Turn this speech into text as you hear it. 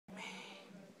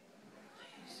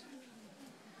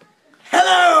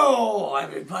Hello,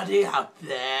 everybody out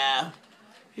there.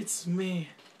 It's me,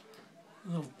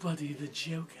 little Buddy the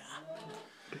Joker,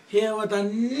 here with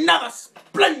another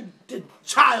splendid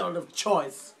child of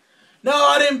choice. No,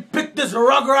 I didn't pick this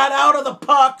rugrat out of the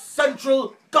Park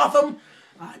Central Gotham.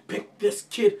 I picked this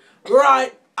kid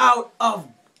right out of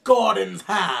Gordon's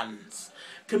hands.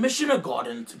 Commissioner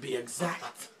Gordon, to be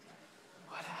exact.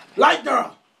 What happened? Light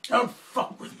girl, don't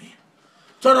fuck with me.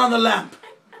 Turn on the lamp.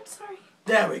 I'm sorry.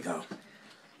 There we go.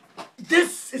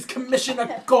 This is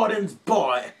Commissioner Gordon's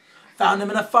boy. Found him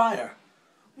in a fire.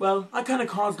 Well, I kind of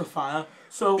caused the fire,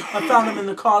 so I found him in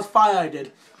the cause fire I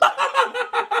did.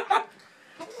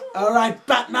 Alright,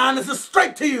 Batman, this is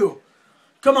straight to you.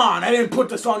 Come on, I didn't put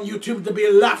this on YouTube to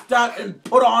be laughed at and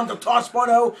put on to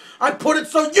Tosh.0. I put it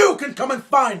so you can come and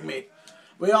find me.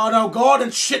 We all know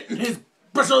Gordon's shitting his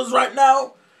bristles right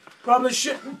now. Probably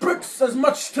shitting bricks as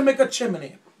much to make a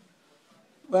chimney.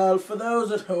 Well, for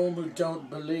those at home who don't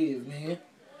believe me,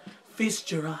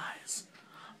 feast your eyes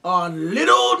on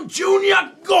little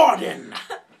Junior Gordon.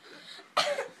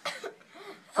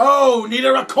 Oh, need a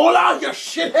Ricola, you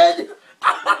shithead?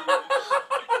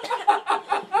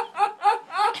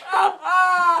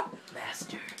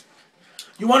 Master.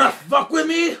 You wanna fuck with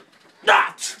me?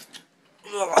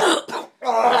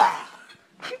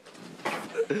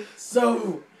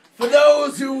 So, for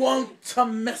those who want to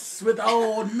mess with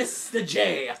old Mr.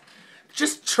 J,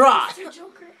 just try. Mr.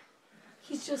 Joker,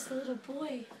 he's just a little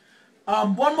boy.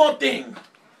 One more thing.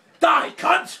 Die,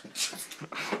 cunt!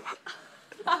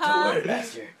 Don't worry,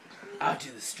 Master. I'll do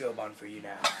the strobe on for you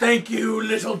now. Thank you,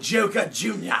 little Joker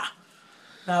Jr.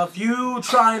 Now, if you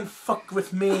try and fuck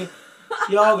with me,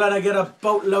 you're gonna get a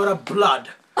boatload of blood.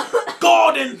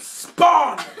 Gordon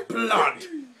Spawn blood!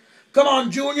 Come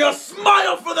on, Junior,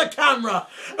 smile for the camera!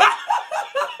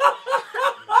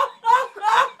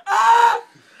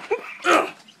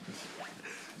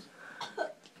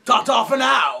 Ta-ta for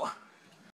now!